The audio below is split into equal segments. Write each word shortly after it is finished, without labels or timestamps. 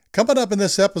Coming up in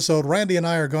this episode, Randy and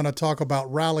I are going to talk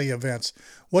about rally events.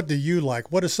 What do you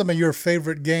like? What are some of your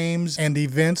favorite games and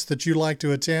events that you like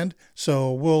to attend?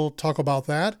 So we'll talk about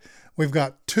that. We've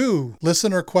got 2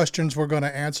 listener questions we're going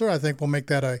to answer. I think we'll make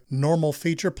that a normal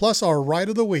feature, plus our Ride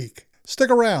of the Week. Stick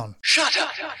around. Shut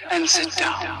up and sit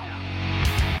down.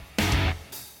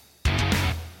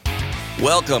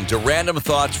 Welcome to Random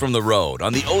Thoughts from the Road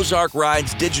on the Ozark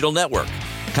Rides Digital Network.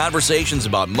 Conversations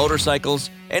about motorcycles,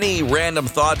 any random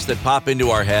thoughts that pop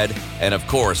into our head, and of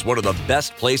course, one of the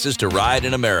best places to ride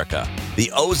in America, the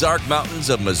Ozark Mountains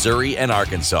of Missouri and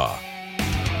Arkansas.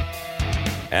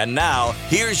 And now,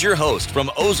 here's your host from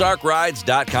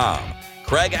OzarkRides.com,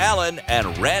 Craig Allen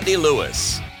and Randy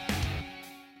Lewis.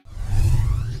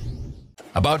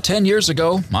 About 10 years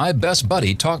ago, my best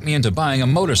buddy talked me into buying a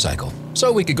motorcycle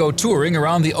so we could go touring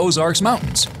around the Ozarks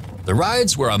Mountains. The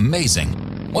rides were amazing.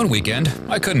 One weekend,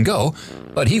 I couldn't go,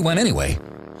 but he went anyway.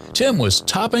 Tim was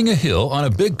topping a hill on a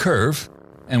big curve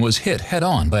and was hit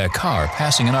head-on by a car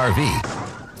passing an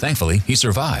RV. Thankfully, he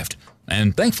survived,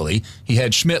 and thankfully, he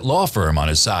had Schmidt Law Firm on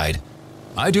his side.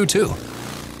 I do too.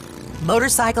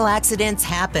 Motorcycle accidents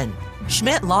happen.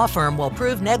 Schmidt Law Firm will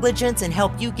prove negligence and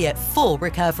help you get full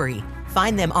recovery.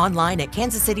 Find them online at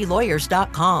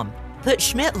kansascitylawyers.com. Put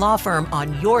Schmidt Law Firm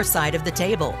on your side of the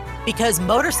table, because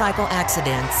motorcycle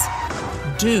accidents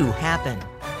do happen.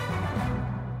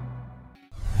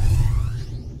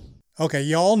 Okay,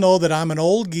 y'all know that I'm an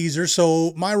old geezer,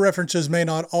 so my references may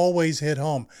not always hit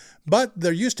home. But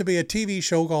there used to be a TV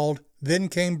show called Then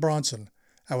Came Bronson.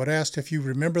 I would ask if you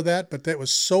remember that, but that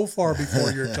was so far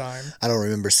before your time. I don't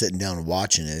remember sitting down and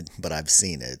watching it, but I've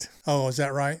seen it. Oh, is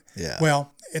that right? Yeah.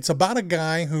 Well, it's about a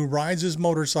guy who rides his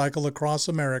motorcycle across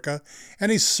America,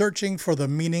 and he's searching for the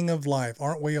meaning of life,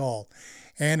 aren't we all?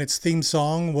 And its theme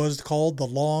song was called The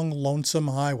Long Lonesome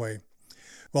Highway.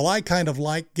 Well, I kind of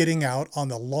like getting out on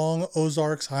the long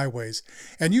Ozarks highways,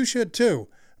 and you should too.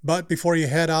 But before you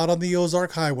head out on the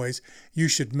Ozark highways, you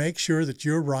should make sure that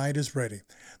your ride is ready.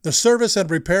 The service and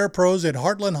repair pros at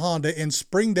Heartland Honda in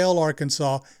Springdale,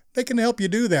 Arkansas, they can help you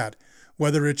do that.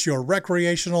 Whether it's your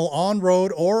recreational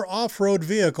on-road or off-road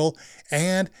vehicle,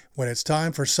 and when it's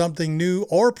time for something new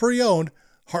or pre-owned,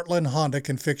 Heartland Honda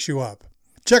can fix you up.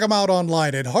 Check them out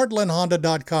online at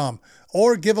heartlandhonda.com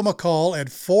or give them a call at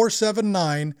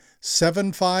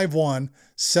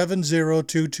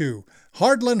 479-751-7022.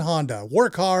 Heartland Honda.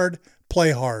 Work hard, play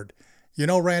hard. You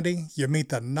know, Randy, you meet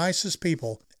the nicest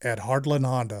people at Heartland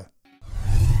Honda.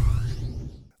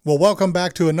 Well, welcome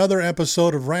back to another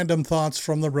episode of Random Thoughts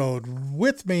from the Road.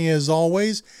 With me, as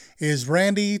always, is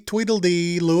Randy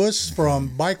Tweedledee Lewis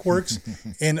from Bike Works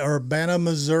in Urbana,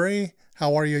 Missouri.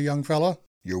 How are you, young fella?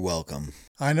 You're welcome.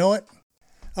 I know it.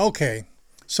 Okay,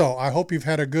 so I hope you've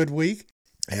had a good week.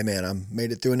 Hey, man, I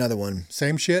made it through another one.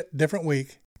 Same shit, different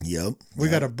week. Yep. We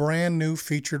got a brand new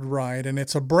featured ride, and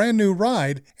it's a brand new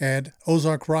ride at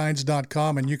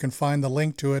OzarkRides.com, and you can find the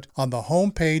link to it on the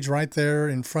home page right there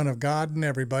in front of God and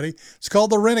everybody. It's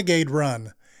called the Renegade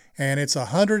Run, and it's a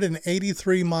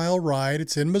 183-mile ride.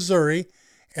 It's in Missouri,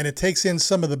 and it takes in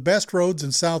some of the best roads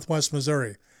in southwest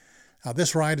Missouri. Now,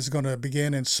 this ride is going to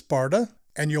begin in Sparta,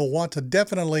 and you'll want to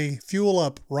definitely fuel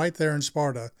up right there in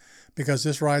Sparta, because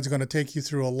this ride's going to take you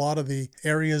through a lot of the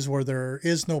areas where there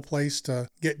is no place to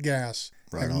get gas.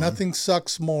 Right and on. nothing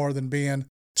sucks more than being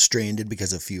stranded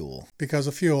because of fuel.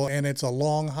 And it's a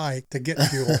long hike to get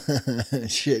fuel.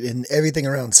 Shit, and everything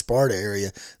around Sparta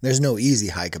area, there's no easy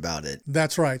hike about it.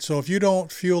 That's right. So if you don't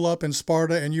fuel up in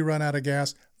Sparta and you run out of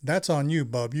gas, that's on you,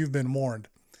 bub. You've been warned.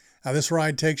 Now, this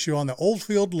ride takes you on the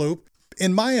Oldfield Loop.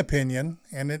 In my opinion,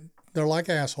 and they're like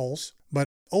assholes, but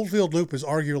Oldfield Loop is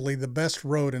arguably the best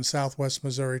road in southwest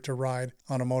Missouri to ride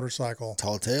on a motorcycle.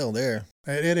 Tall tale there.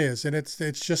 It is, and it's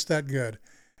just that good.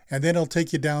 And then it'll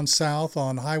take you down south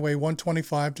on Highway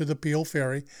 125 to the Peel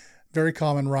Ferry. Very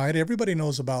common ride. Everybody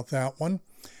knows about that one.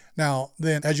 Now,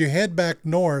 then, as you head back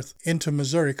north into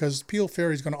Missouri, because Peel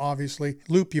Ferry is going to obviously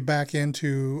loop you back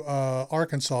into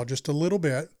Arkansas just a little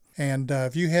bit. And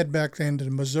if you head back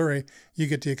into Missouri, you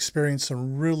get to experience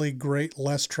some really great,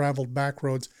 less traveled back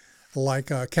roads like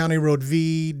County Road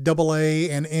V, AA,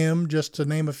 and M, just to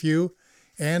name a few.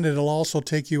 And it'll also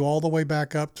take you all the way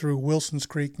back up through Wilson's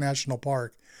Creek National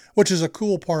Park, which is a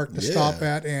cool park to stop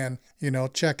at and,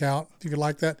 check out, if you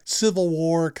like that Civil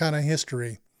War kind of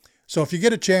history. So if you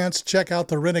get a chance, check out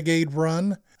the Renegade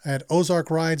Run at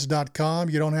OzarkRides.com.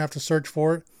 You don't have to search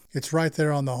for it. It's right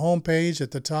there on the homepage at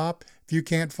the top. If you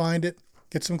can't find it,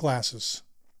 get some glasses.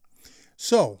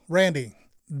 So, Randy,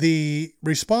 the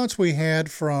response we had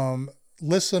from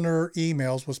listener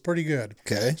emails was pretty good.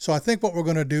 Okay. So I think what we're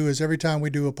going to do is every time we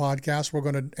do a podcast, we're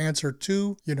going to answer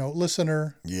 2,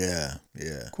 listener Yeah.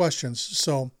 questions.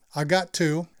 So I got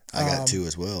 2. I got 2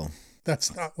 as well.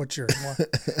 That's not what you're.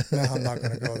 No, I'm not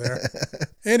going to go there.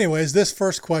 Anyways, this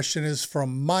first question is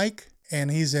from Mike,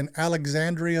 and he's in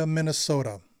Alexandria,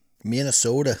 Minnesota.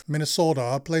 Minnesota.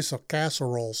 A place of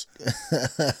casseroles.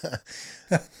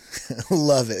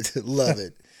 Love it.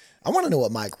 I want to know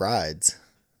what Mike rides.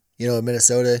 In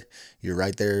Minnesota, you're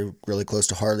right there really close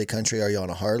to Harley country. Are you on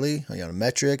a Harley? Are you on a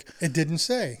metric? It didn't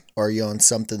say. Or are you on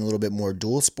something a little bit more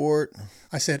dual sport?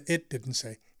 I said it didn't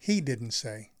say. He didn't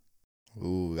say.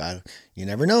 Ooh, you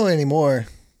never know anymore.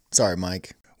 Sorry,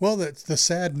 Mike. Well, the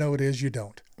sad note is you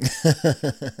don't.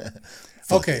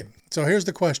 Okay, so here's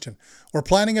the question. We're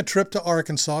planning a trip to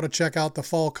Arkansas to check out the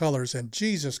fall colors, and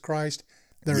Jesus Christ,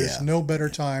 there is no better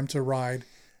time to ride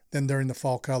than during the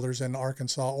fall colors in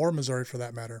Arkansas or Missouri for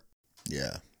that matter.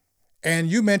 Yeah. And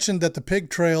you mentioned that the Pig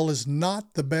Trail is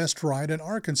not the best ride in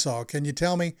Arkansas. Can you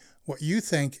tell me what you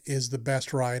think is the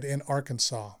best ride in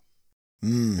Arkansas?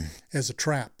 As a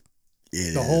trap.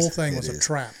 The whole thing was a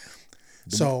trap.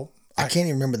 So I can't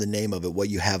even remember the name of it, what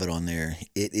you have it on there.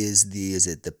 Is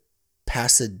it the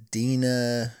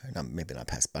Pasadena? No, maybe not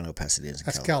Pasadena. I know Pasadena's in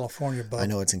That's California, bud. I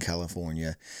know it's in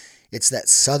California. It's that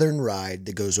southern ride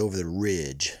that goes over the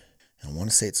ridge. I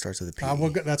want to say it starts with a P.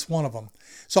 That's one of them.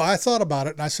 So I thought about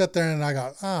it, and I sat there and I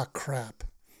got, crap.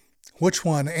 Which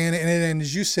one? And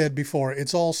as you said before,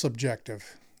 it's all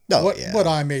subjective. What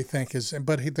I may think is,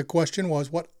 but the question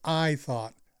was what I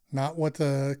thought, not what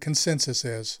the consensus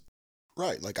is.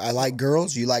 Right. Like I like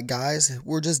girls, you like guys.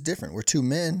 We're just different. We're 2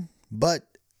 men, but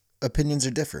opinions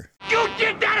are different. You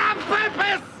did that on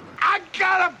purpose! I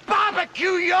gotta barbecue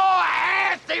your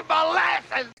assy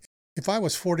molasses! If I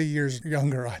was 40 years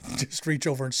younger, I'd just reach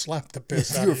over and slap the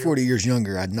piss If out you were of you. 40 years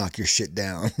younger, I'd knock your shit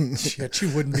down. Shit, you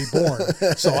wouldn't be born.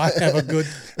 So I have a good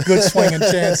swinging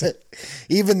chance.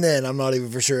 Even then, I'm not even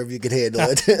for sure if you could handle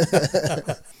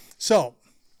it. So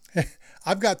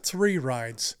I've got 3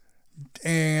 rides.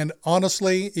 And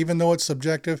honestly, even though it's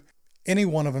subjective, any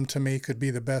one of them to me could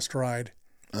be the best ride.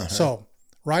 So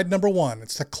ride number 1,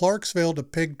 it's the Clarksville to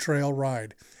Pig Trail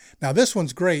ride. Now this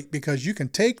one's great because you can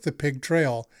take the Pig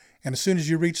Trail, and as soon as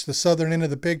you reach the southern end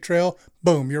of the Pig Trail,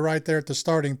 boom, you're right there at the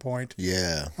starting point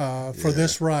for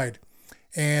this ride.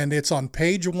 And it's on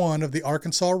page 1 of the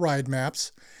Arkansas ride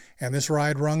maps. And this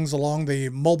ride runs along the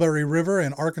Mulberry River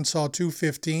and Arkansas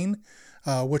 215,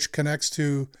 which connects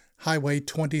to Highway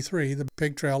 23, the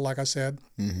Pig Trail, like I said.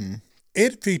 Mm-hmm.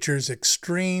 It features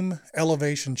extreme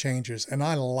elevation changes, and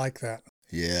I like that.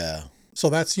 Yeah. So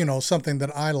that's, something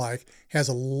that I like. Has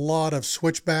a lot of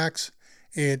switchbacks.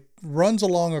 It runs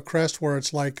along a crest where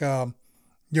it's like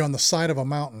you're on the side of a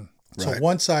mountain. Right. So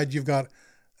one side you've got,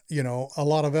 a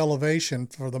lot of elevation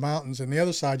for the mountains, and the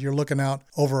other side you're looking out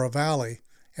over a valley,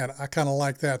 and I kind of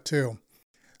like that too.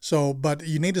 So, but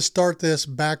you need to start this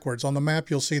backwards. On the map,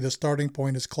 you'll see the starting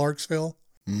point is Clarksville.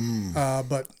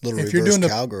 But Little if you're reverse doing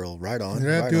cowgirl, right on.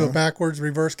 do a backwards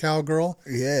reverse cowgirl.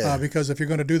 Yeah. Because if you're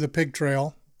going to do the Pig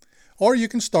Trail, or you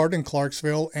can start in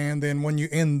Clarksville, and then when you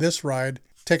end this ride,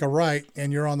 take a right,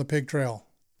 and you're on the Pig Trail.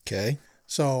 Okay.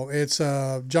 So it's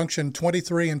junction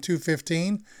 23 and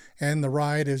 215, and the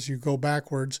ride as you go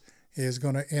backwards is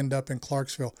going to end up in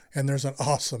Clarksville. And there's an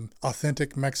awesome,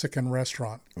 authentic Mexican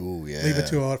restaurant. Oh, yeah. Leave it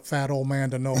to a fat old man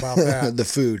to know about that. The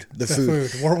food.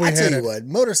 Where we I tell headed. you what,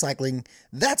 motorcycling,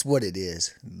 that's what it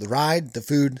is. The ride, the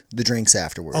food, the drinks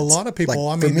afterwards. A lot of people,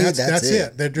 for me, that's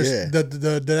it. They're just, yeah.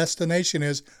 the destination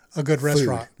is a good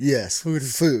restaurant. Food. Yes.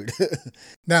 Food.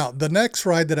 Now, the next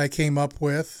ride that I came up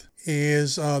with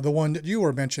is the one that you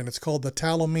were mentioning. It's called the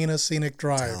Talalena Scenic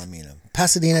Drive.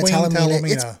 Pasadena, Queen Talalena.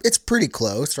 Talalena. It's pretty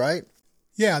close, right?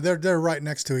 Yeah, they're right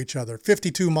next to each other.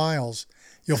 52 miles.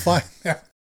 You'll find that.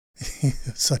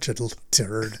 Such a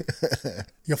turd.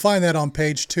 You'll find that on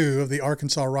page 2 of the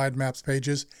Arkansas Ride Maps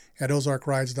pages at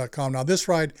ozarkrides.com. Now, this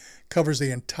ride covers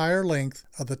the entire length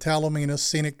of the Talalena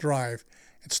Scenic Drive.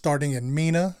 It's starting in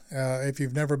Mena. If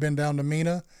you've never been down to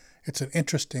Mena, it's an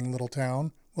interesting little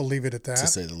town. We'll leave it at that. To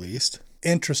say the least.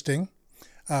 Interesting.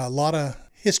 A lot of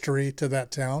history to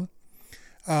that town.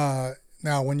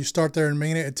 Now, when you start there in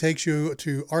Mena, it takes you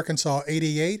to Arkansas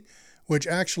 88, which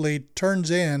actually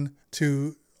turns in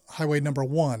to Highway number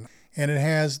 1. And it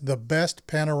has the best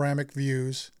panoramic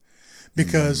views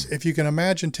because if you can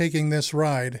imagine taking this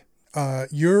ride,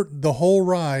 the whole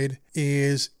ride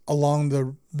is along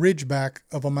the ridgeback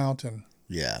of a mountain.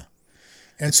 Yeah.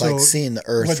 And it's so like seeing the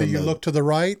earth whether from you look to the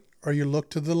right or you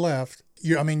look to the left,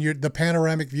 the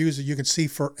panoramic views that you can see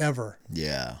forever.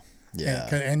 Yeah.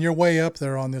 Yeah. And you're way up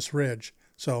there on this ridge.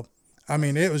 So I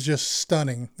mean, it was just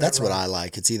stunning. That's what I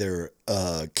like. It's either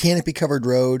a canopy covered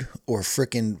road or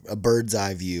frickin' a bird's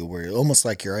eye view where almost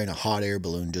like you're in a hot air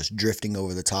balloon just drifting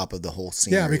over the top of the whole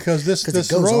scenery. Yeah, because this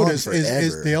road is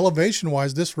the elevation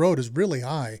wise, this road is really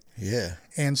high. Yeah.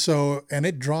 And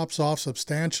it drops off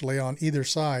substantially on either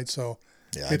side. So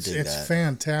Yeah, it's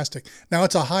fantastic. Now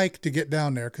it's a hike to get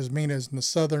down there because Mena is in the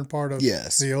southern part of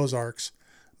the Ozarks.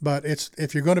 But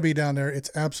if you're going to be down there, it's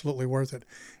absolutely worth it.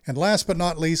 And last but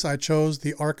not least, I chose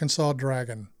the Arkansas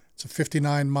Dragon. It's a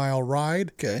 59-mile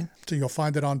ride. Okay. So you'll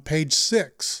find it on page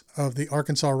 6 of the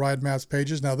Arkansas Ride Maps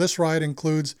pages. Now this ride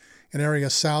includes an area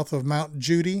south of Mount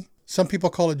Judy. Some people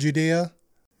call it Judea.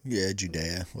 Yeah,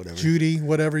 Judea, whatever. Judy,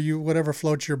 whatever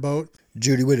floats your boat.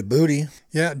 Judy with a booty.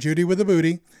 Yeah, Judy with a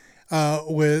booty.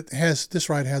 This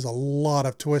ride has a lot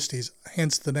of twisties,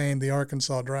 hence the name, the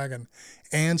Arkansas Dragon,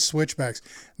 and switchbacks.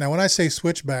 Now, when I say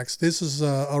switchbacks, this is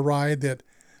a ride that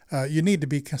you need to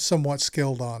be somewhat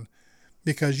skilled on,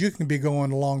 because you can be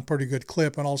going along pretty good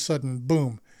clip, and all of a sudden,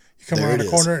 boom, you come around a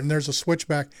corner and there's a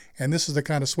switchback, and this is the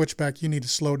kind of switchback you need to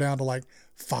slow down to like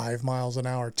 5 miles an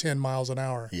hour, 10 miles an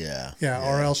hour. Yeah.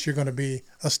 Or else you're going to be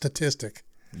a statistic.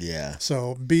 Yeah.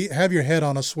 So have your head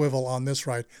on a swivel on this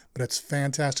ride, but it's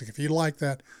fantastic if you like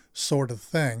that sort of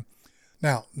thing.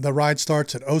 Now, the ride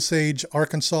starts at Osage,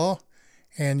 Arkansas,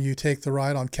 and you take the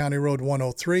ride on County Road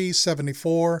 103,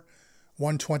 74,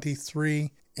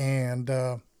 123, and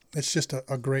it's just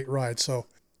a great ride. So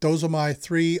those are my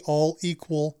 3 all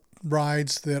equal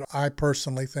rides that I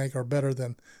personally think are better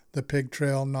than the Pig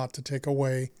Trail, not to take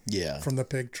away from the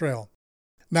Pig Trail.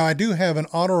 Now, I do have an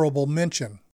honorable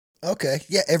mention. Okay.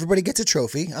 Yeah, everybody gets a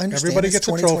trophy. I understand. Everybody gets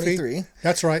a trophy.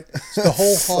 That's right. It's the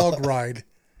whole hog ride.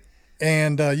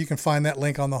 And you can find that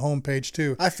link on the homepage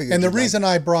too. I figured. And the reason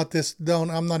I brought this,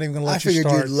 I'm not even going to let you start. I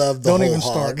figured you'd love the don't whole even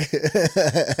hog.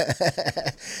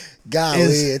 start. Golly,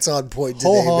 it's on point today,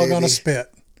 whole hog baby. on a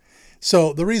spit.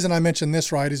 So the reason I mentioned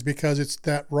this ride is because it's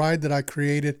that ride that I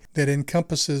created that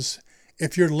encompasses,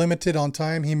 if you're limited on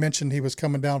time, he mentioned he was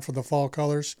coming down for the fall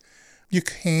colors. You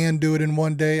can do it in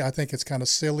one day. I think it's kind of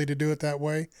silly to do it that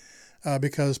way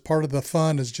because part of the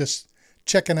fun is just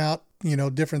checking out,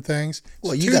 different things.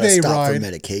 Well, you got to stop for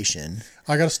medication.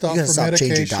 I got to stop for medication.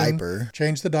 Change your diaper.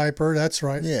 Change the diaper. That's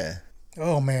right. Yeah.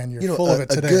 Oh, man, you're full of it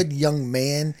today. A good young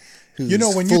man who's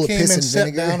when full you of came piss and and sat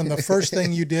vinegar. down and the first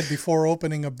thing you did before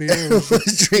opening a beer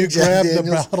was you grabbed the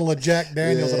bottle of Jack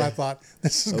Daniels, and I thought,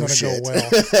 this is going to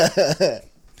go well.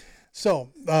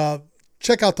 So,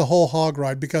 check out the whole hog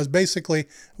ride because basically,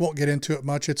 won't get into it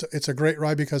much. It's a great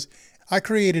ride because I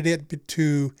created it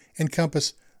to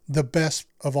encompass the best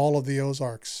of all of the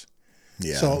Ozarks.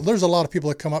 Yeah. So there's a lot of people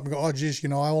that come up and go, oh, geez, I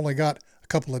only got a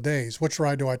couple of days. Which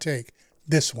ride do I take?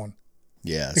 This one.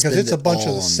 Yeah. Because it's a bunch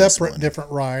of separate different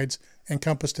rides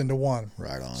encompassed into one.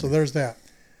 Right on. So there's that.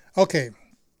 Okay.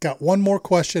 Got one more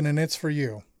question, and it's for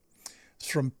you.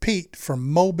 It's from Pete from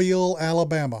Mobile,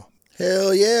 Alabama.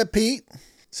 Hell yeah, Pete.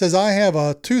 Says, I have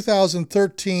a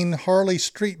 2013 Harley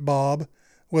Street Bob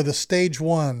with a Stage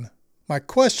 1. My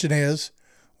question is,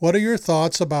 what are your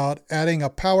thoughts about adding a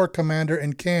power commander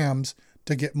and cams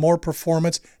to get more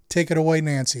performance? Take it away,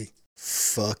 Nancy.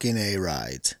 Fucking A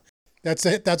rides. That's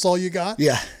it? That's all you got?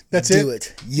 Yeah. That's Do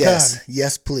it. Yes. Done.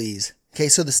 Yes, please. Okay,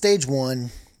 so the Stage 1,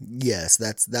 yes,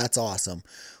 that's awesome.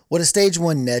 What a Stage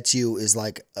 1 nets you is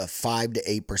like a 5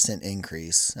 to 8%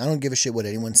 increase. I don't give a shit what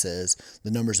anyone says.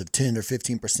 The numbers of 10 or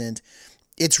 15%.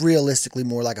 It's realistically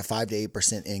more like a 5 to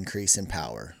 8% increase in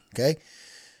power. Okay?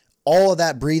 All of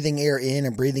that breathing air in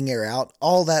and breathing air out,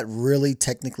 all that really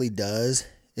technically does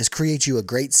is create you a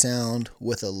great sound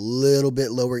with a little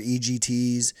bit lower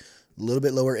EGTs, a little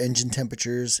bit lower engine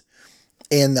temperatures,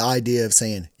 and the idea of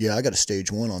saying, yeah, I got a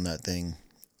Stage 1 on that thing.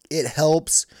 It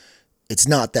helps. It's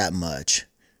not that much.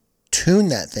 Tune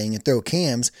that thing and throw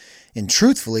cams. And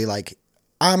truthfully,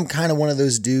 I'm kind of one of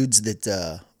those dudes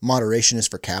that moderation is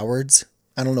for cowards.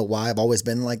 I don't know why. I've always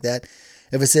been like that.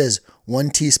 If it says 1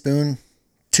 teaspoon,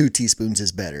 2 teaspoons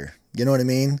is better. You know what I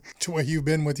mean? It's where you've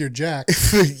been with your Jack.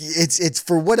 It's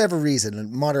for whatever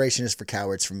reason. Moderation is for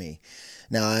cowards for me.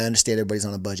 Now, I understand everybody's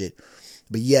on a budget.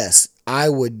 But yes, I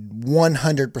would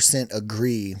 100%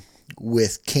 agree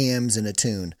with cams and a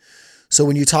tune. So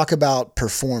when you talk about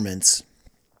performance,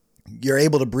 you're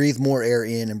able to breathe more air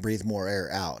in and breathe more air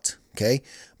out, okay?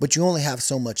 But you only have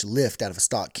so much lift out of a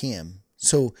stock cam.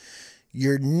 So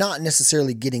you're not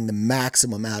necessarily getting the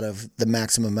maximum out of the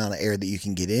maximum amount of air that you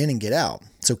can get in and get out.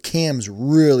 So cams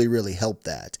really, really help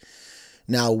that.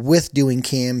 Now, with doing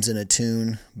cams in a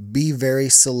tune, be very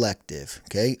selective,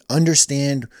 okay?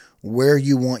 Understand where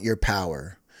you want your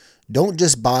power. Don't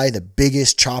just buy the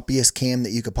biggest, choppiest cam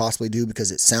that you could possibly do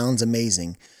because it sounds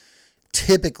amazing.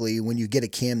 typically when you get a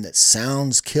cam that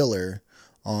sounds killer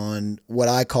on what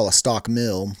I call a stock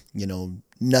mill,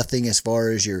 nothing as far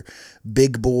as your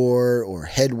big bore or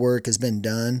head work has been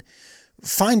done,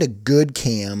 find a good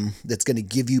cam that's going to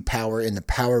give you power in the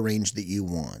power range that you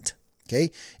want.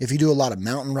 Okay. If you do a lot of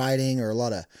mountain riding or a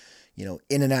lot of,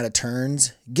 in and out of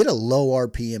turns, get a low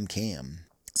RPM cam,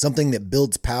 something that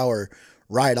builds power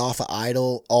right off of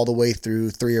idle all the way through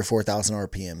 3,000 or 4,000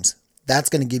 RPMs. That's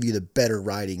going to give you the better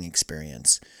riding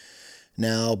experience.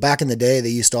 Now, back in the day, they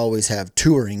used to always have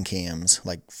touring cams,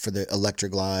 like for the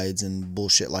electric glides and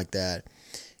bullshit like that.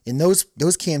 And those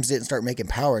cams didn't start making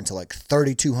power until like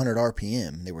 3,200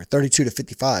 RPM. They were 32 to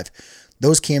 55.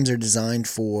 Those cams are designed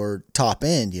for top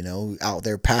end, out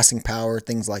there passing power,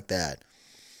 things like that.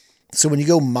 So when you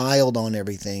go mild on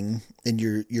everything and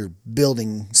you're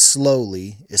building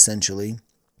slowly, essentially,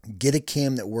 get a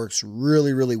cam that works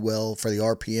really, really well for the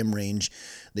RPM range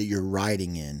that you're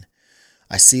riding in.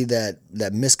 I see that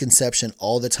misconception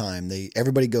all the time.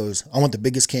 Everybody goes, I want the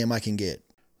biggest cam I can get.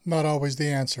 Not always the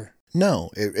answer. No,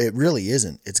 it really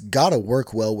isn't. It's got to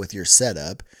work well with your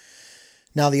setup.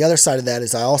 Now, the other side of that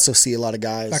is I also see a lot of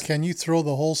guys. Now, can you throw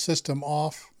the whole system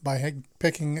off by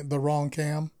picking the wrong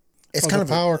cam? It's kind of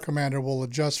the power commander will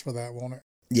adjust for that, won't it?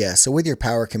 Yeah, so with your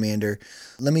power commander,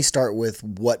 let me start with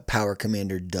what power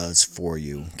commander does for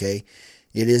you, okay?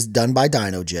 It is done by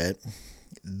DynoJet.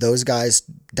 Those guys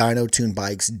dyno tune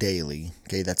bikes daily,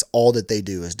 okay? That's all that they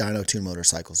do is dyno tune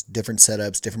motorcycles. Different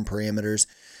setups, different parameters.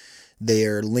 They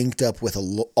are linked up with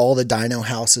all the dyno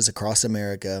houses across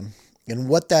America. And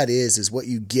what that is what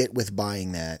you get with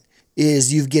buying that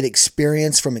is you get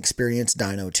experience from experienced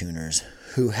dyno tuners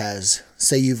who has,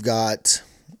 say you've got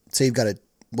a,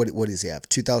 what does he have?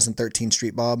 2013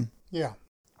 Street Bob? Yeah.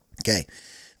 Okay.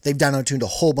 They've dyno tuned a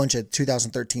whole bunch of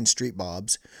 2013 Street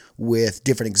Bobs with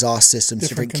different exhaust systems,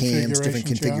 different cams, different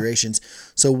configurations. Yeah.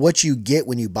 So what you get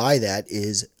when you buy that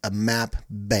is a map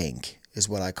bank, is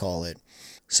what I call it.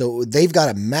 So they've got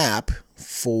a map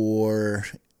for,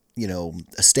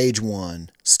 a stage 1,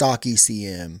 stock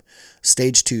ECM,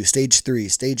 stage 2, stage 3,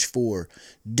 stage 4,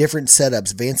 different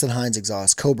setups, Vance & Hines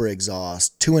exhaust, Cobra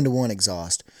exhaust, 2-in-1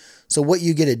 exhaust. So what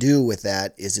you get to do with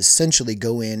that is essentially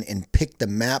go in and pick the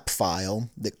map file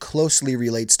that closely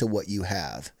relates to what you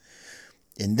have.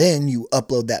 And then you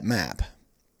upload that map.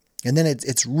 And then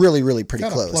it's really, really pretty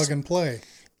Kinda close. Plug and play.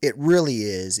 It really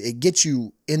is. It gets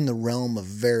you in the realm of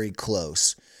very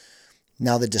close.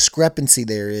 Now, the discrepancy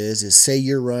there is say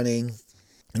you're running,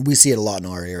 and we see it a lot in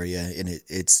our area, and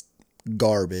it's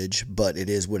garbage, but it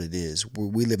is what it is.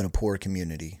 We live in a poor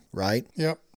community, right?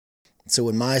 Yep. So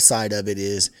in my side of it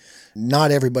is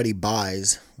not everybody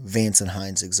buys Vance &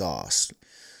 Hines exhaust.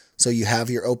 So you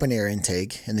have your open air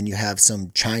intake, and then you have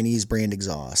some Chinese brand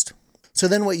exhaust. So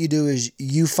then what you do is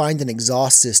you find an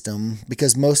exhaust system,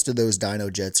 because most of those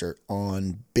DynoJets are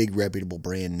on big reputable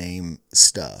brand name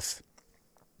stuff.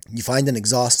 You find an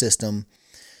exhaust system,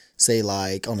 say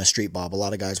like on a Street Bob, a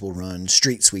lot of guys will run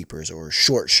street sweepers or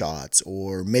short shots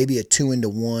or maybe a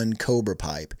 2-in-1 Cobra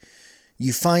pipe.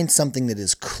 You find something that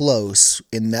is close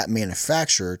in that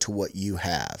manufacturer to what you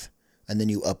have, and then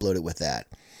you upload it with that.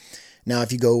 Now,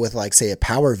 if you go with like say a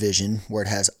Power Vision where it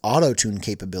has auto tune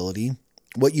capability,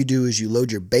 what you do is you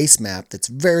load your base map that's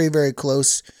very, very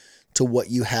close to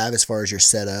what you have as far as your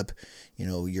setup,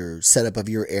 your setup of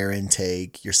your air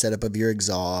intake, your setup of your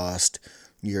exhaust,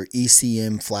 your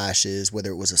ECM flashes,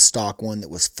 whether it was a stock one that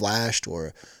was flashed or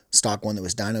a stock one that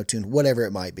was dyno tuned, whatever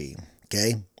it might be.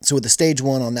 Okay. So with the stage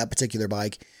 1 on that particular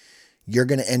bike, you're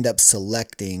going to end up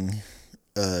selecting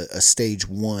a stage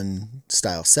 1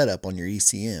 style setup on your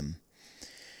ECM.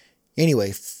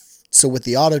 Anyway, so with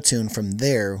the auto tune from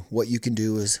there, what you can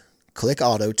do is click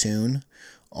auto tune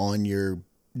on your,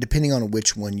 depending on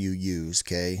which one you use,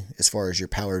 okay, as far as your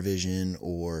Power Vision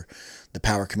or the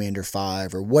Power Commander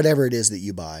 5 or whatever it is that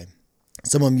you buy.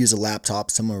 Some of them use a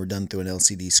laptop, some of them are done through an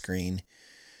LCD screen.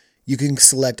 You can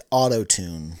select auto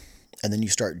tune, and then you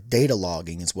start data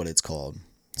logging is what it's called.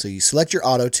 So you select your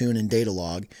auto tune and data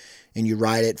log, and you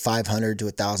ride it 500 to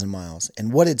 1,000 miles.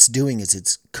 And what it's doing is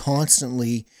it's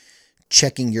constantly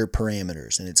checking your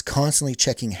parameters, and it's constantly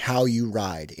checking how you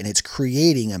ride, and it's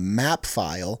creating a map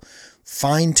file,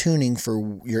 fine-tuning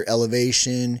for your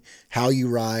elevation, how you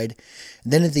ride.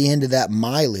 And then at the end of that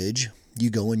mileage, you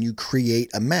go and you create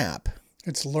a map.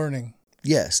 It's learning.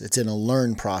 Yes, it's in a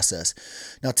learn process.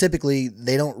 Now, typically,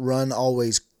 they don't run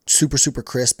always super, super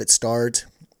crisp at start.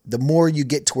 The more you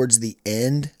get towards the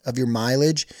end of your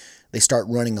mileage, they start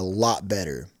running a lot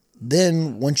better.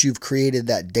 Then once you've created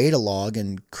that data log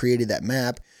and created that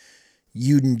map,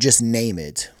 you can just name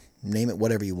it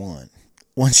whatever you want.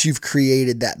 Once you've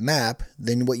created that map,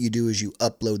 then what you do is you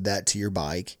upload that to your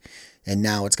bike, and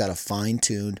now it's got a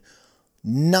fine-tuned,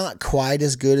 not quite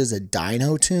as good as a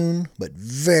dyno tune, but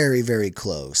very, very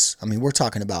close. I mean, we're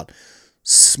talking about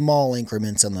small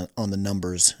increments on the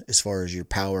numbers as far as your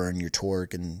power and your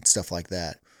torque and stuff like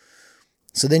that.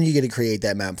 So then you get to create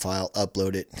that map file,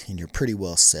 upload it, and you're pretty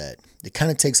well set. It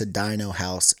kind of takes a dyno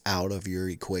house out of your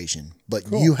equation, but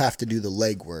Cool. you have to do the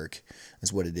legwork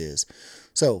is what it is.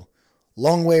 So,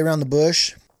 long way around the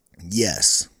bush,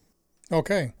 yes.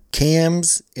 Okay.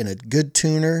 Cams in a good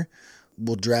tuner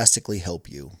will drastically help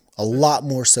you. A lot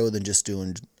more so than just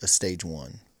doing a stage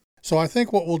 1. So I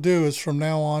think what we'll do is from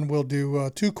now on, we'll do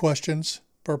 2 questions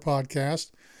per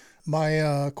podcast.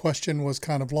 My question was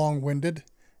kind of long-winded.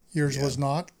 Yours was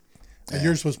not.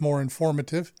 Yours was more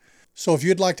informative. So if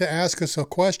you'd like to ask us a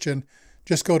question,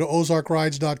 just go to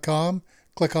ozarkrides.com,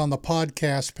 click on the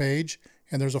podcast page,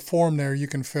 and there's a form there you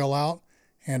can fill out,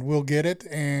 and we'll get it.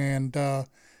 And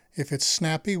if it's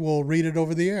snappy, we'll read it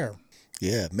over the air.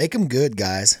 Yeah, make them good,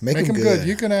 guys. Make Make them them good.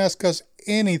 You can ask us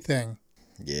anything.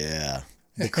 Yeah.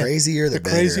 The crazier, the, The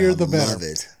better. crazier, the I better. Love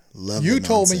it. Love You the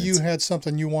told me nonsense. you had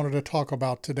something you wanted to talk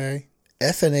about today.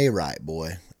 F&A right,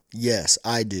 boy. Yes,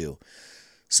 I do.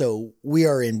 So we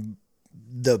are in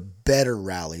the better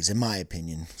rallies, in my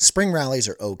opinion. Spring rallies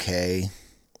are okay.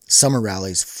 Summer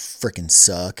rallies freaking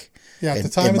suck. Yeah, at in- the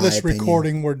time in of my this opinion.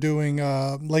 recording, we're doing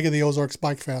Lake of the Ozarks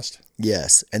Bike Fest.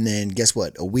 Yes. And then guess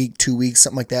what? A week, 2 weeks,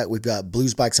 something like that, we've got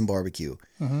Blues Bikes and Barbecue.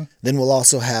 Then we'll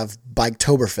also have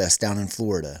Biketoberfest down in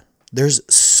Florida. There's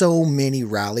so many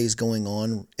rallies going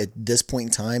on at this point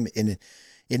in time. And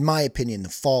in my opinion, the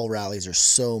fall rallies are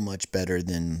so much better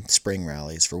than spring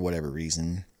rallies for whatever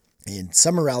reason. And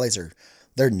summer rallies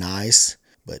they're nice,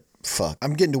 but fuck.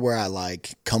 I'm getting to where I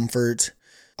like comfort.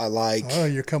 I like... Oh,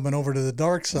 you're coming over to the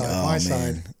dark side, my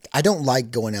side. I don't like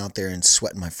going out there and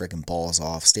sweating my freaking balls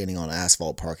off, standing on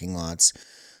asphalt parking lots,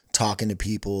 talking to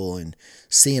people and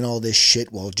seeing all this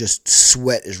shit while just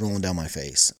sweat is rolling down my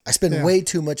face. I spend Yeah. way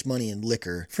too much money in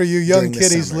liquor. For you young during the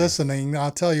kiddies summer. listening,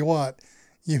 I'll tell you what,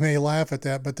 you may laugh at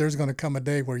that, but there's going to come a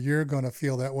day where you're going to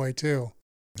feel that way too.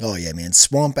 Oh yeah, man.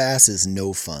 Swamp ass is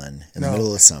no fun in the No.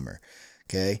 middle of summer.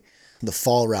 Okay? The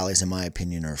fall rallies, in my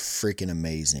opinion, are freaking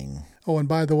amazing. Oh, and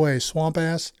by the way, Swamp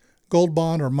Ass, Gold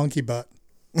Bond, or Monkey Butt.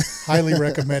 Highly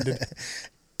recommended.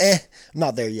 I'm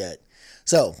not there yet.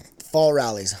 So, fall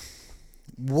rallies.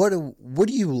 What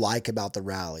do you like about the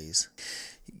rallies?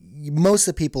 Most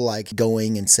of the people like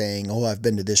going and saying, oh, I've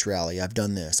been to this rally. I've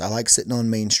done this. I like sitting on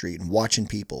Main Street and watching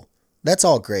people. That's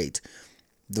all great.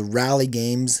 The rally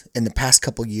games in the past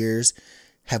couple years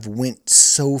have went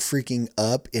so freaking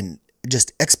up and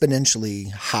just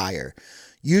exponentially higher.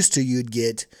 Used to, you'd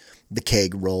get the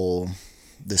keg roll,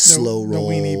 the slow roll,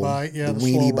 the weenie bite, yeah, the the slow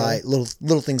weenie roll. bite,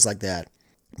 little things like that.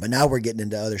 But now we're getting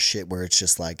into other shit where it's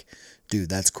just like, dude,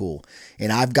 that's cool.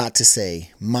 And I've got to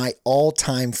say, my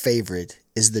all-time favorite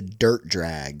is the dirt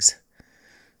drags.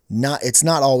 It's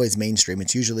not always mainstream.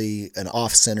 It's usually an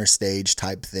off-center stage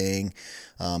type thing.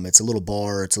 It's a little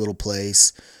bar, it's a little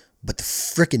place. But the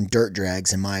freaking dirt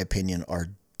drags, in my opinion, are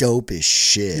dope as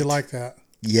shit. You like that?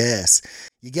 Yes.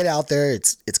 You get out there,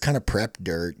 it's kind of prep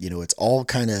dirt. It's all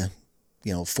kind of,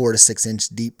 4 to 6 inch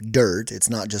deep dirt. It's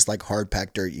not just like hard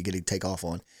packed dirt you get to take off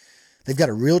on. They've got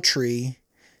a real tree.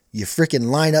 You freaking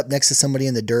line up next to somebody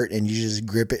in the dirt and you just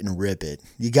grip it and rip it.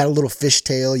 You got a little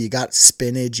fishtail, you got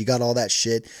spinach, you got all that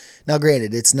shit. Now,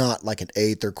 granted, it's not like an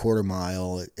 1/8 or 1/4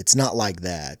 mile. It's not like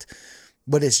that.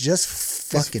 But it's just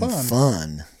fucking fun.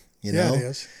 fun. You know? Yeah, it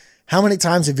is. How many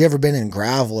times have you ever been in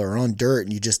gravel or on dirt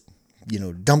and you just,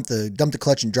 dump the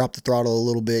clutch and drop the throttle a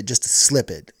little bit just to slip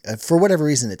it? For whatever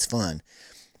reason, it's fun.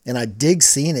 And I dig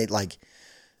seeing it. Like,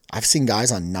 I've seen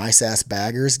guys on nice ass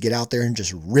baggers get out there and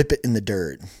just rip it in the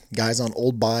dirt. Guys on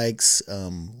old bikes.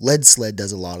 Lead Sled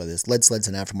does a lot of this. Lead Sled's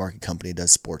an aftermarket company,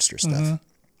 does Sportster stuff.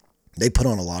 They put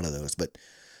on a lot of those. But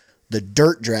the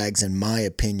dirt drags, in my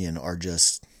opinion, are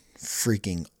just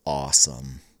freaking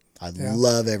awesome. I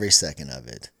love every second of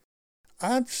it.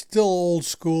 I'm still old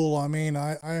school. I mean,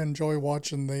 I enjoy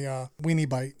watching the weenie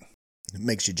bite. It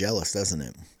makes you jealous, doesn't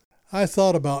it? I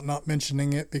thought about not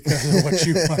mentioning it because of what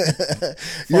you might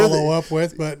follow up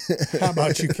with, but how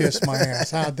about you kiss my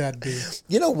ass? How'd that be?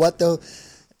 You know what, though?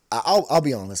 I'll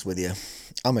be honest with you.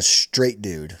 I'm a straight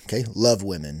dude, okay? Love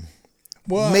women.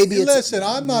 Well, Maybe it's- listen,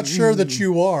 I'm not sure that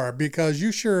you are because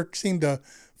you sure seem to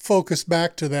focus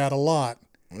back to that a lot.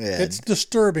 Yeah. It's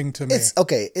disturbing to me. It's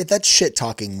okay. That's shit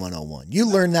talking 101. You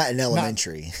learned that in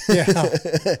elementary. Yeah.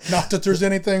 Not that there's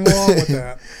anything wrong with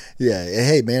that. Yeah.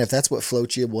 Hey, man, if that's what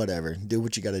floats you, whatever. Do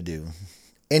what you got to do.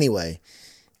 Anyway,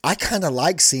 I kind of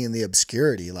like seeing the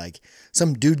obscurity. Like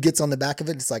some dude gets on the back of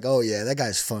it. It's like, oh yeah, that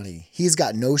guy's funny. He's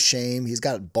got no shame. He's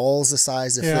got balls the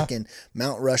size of freaking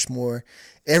Mount Rushmore.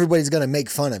 Everybody's going to make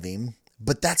fun of him.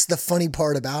 But that's the funny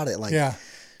part about it. Like, well,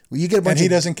 you get a bunch and he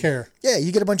doesn't care. Yeah,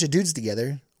 you get a bunch of dudes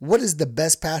together. What is the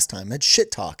best pastime? It's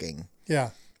shit talking. Yeah.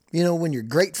 You know, when you're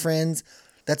great friends,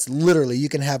 that's literally, you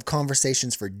can have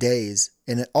conversations for days,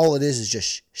 and all it is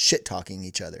just shit talking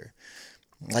each other.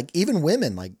 Like even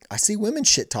women, like I see women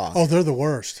shit talk. Oh, they're the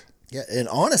worst. Yeah, and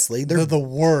honestly, they're the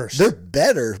worst. They're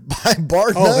better by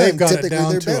bar none. Oh, they've got Typically, it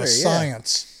down they're to better. a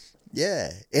science.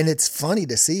 Yeah, and it's funny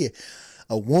to see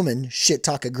a woman shit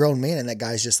talk a grown man, and that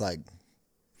guy's just like,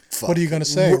 fuck. What are you going to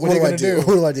say? What are you going to do?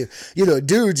 What do I do? You know,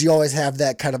 dudes, you always have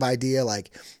that kind of idea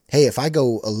like, hey, if I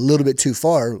go a little bit too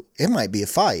far, it might be a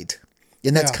fight.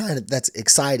 And that's that's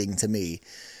exciting to me.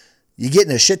 You get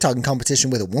in a shit talking competition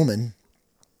with a woman,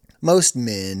 most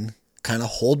men kind of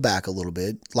hold back a little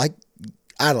bit. Like,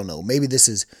 I don't know, maybe this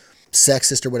is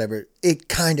sexist or whatever. It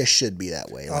kind of should be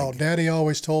that way. Oh, Daddy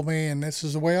always told me, and this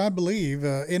is the way I believe,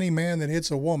 any man that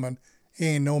hits a woman, he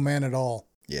ain't no man at all.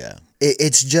 Yeah.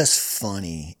 It's just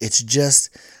funny. It's just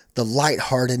the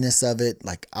lightheartedness of it.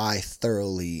 Like, I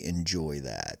thoroughly enjoy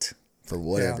that for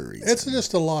whatever reason. It's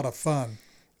just a lot of fun.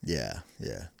 Yeah,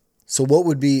 yeah. So what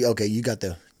would be, okay, you got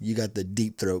the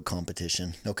deep throat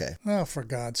competition. Okay. Oh, for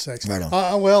God's sakes. Right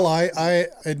on. Well, I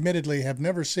admittedly have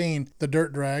never seen the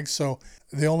dirt drags, so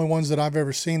the only ones that I've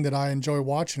ever seen that I enjoy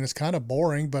watching, it's kind of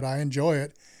boring, but I enjoy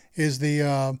it, is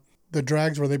the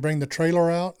drags where they bring the trailer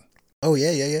out. Oh,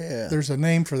 yeah. There's a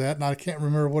name for that, and I can't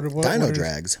remember what it was. Dino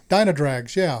drags. Dino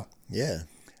drags, yeah. Yeah.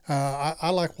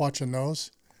 I like watching those.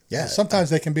 Yeah.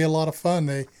 Sometimes they can be a lot of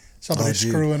fun. Somebody's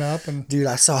screwing up. Dude,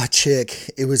 I saw a chick.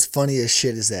 It was funny as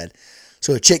shit as that.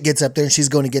 So a chick gets up there and she's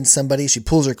going against somebody. She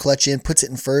pulls her clutch in, puts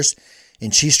it in first,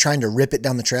 and she's trying to rip it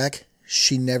down the track.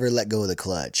 She never let go of the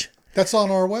clutch. That's on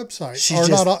our website.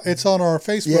 It's on our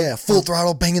Facebook. Yeah, full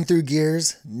throttle, banging through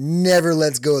gears. Never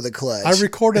lets go of the clutch. I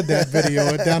recorded that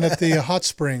video down at the hot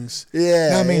springs.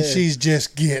 Yeah. I mean, she's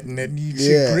just getting it.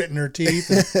 She's gritting her teeth,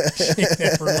 and she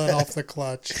never let off the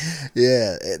clutch.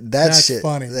 Yeah, that's shit.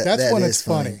 Funny. That's when it's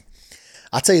funny.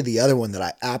 I'll tell you the other one that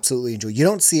I absolutely enjoy. You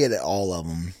don't see it at all of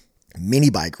them. Mini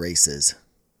bike races.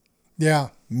 Yeah.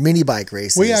 Mini bike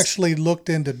races. We actually looked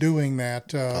into doing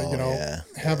that,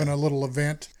 having a little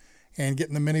event and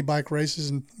getting the mini bike races,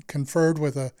 and conferred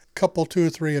with a couple, 2 or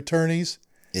 3 attorneys.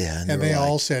 Yeah. And they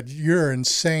all said, you're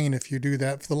insane if you do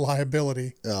that for the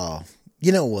liability. Oh,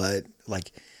 you know what?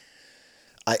 Like,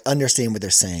 I understand what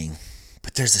they're saying,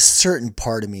 but there's a certain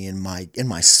part of me in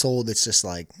my soul that's just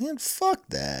like, man, fuck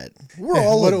that. We're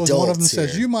all adults. One of them here.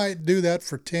 says, you might do that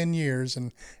for 10 years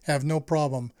and have no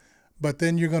problem, but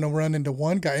then you're going to run into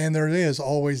one guy, and there is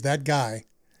always that guy.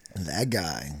 That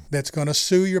guy. That's going to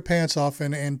sue your pants off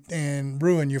and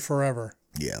ruin you forever.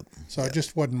 Yep. So it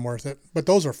just wasn't worth it. But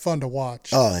those are fun to watch.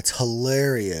 Oh, it's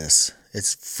hilarious.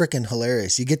 It's freaking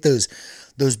hilarious. You get those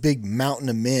big mountain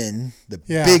of men, the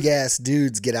big ass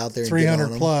dudes get out there and 300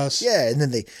 get on plus. them. Yeah, and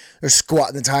then they're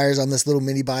squatting the tires on this little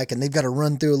mini bike, and they've got to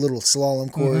run through a little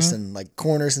slalom course and like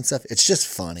corners and stuff. It's just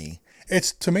funny.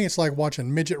 To me, it's like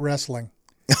watching midget wrestling.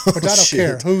 But I don't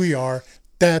care who you are.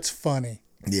 That's funny.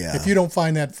 Yeah. If you don't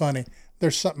find that funny,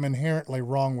 there's something inherently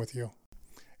wrong with you.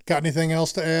 Got anything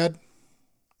else to add?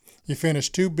 You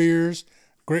finished 2 beers,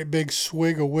 great big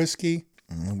swig of whiskey.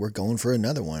 We're going for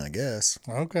another one, I guess.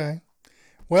 Okay.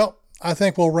 Well, I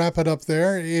think we'll wrap it up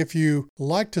there. If you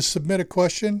like to submit a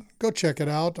question, go check it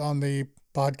out on the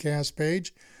podcast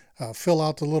page. Fill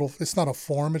out it's not a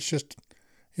form, it's just,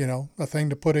 a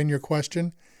thing to put in your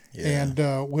question. Yeah.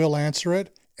 And we'll answer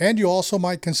it. And you also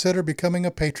might consider becoming a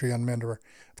Patreon member.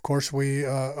 Of course, we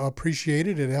appreciate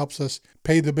it. It helps us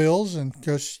pay the bills. And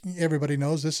because everybody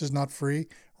knows this is not free,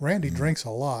 Randy drinks a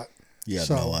lot. You have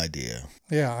no idea.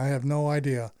 Yeah, I have no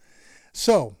idea.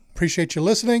 So, appreciate you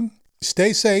listening.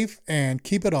 Stay safe and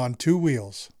keep it on 2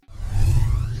 wheels.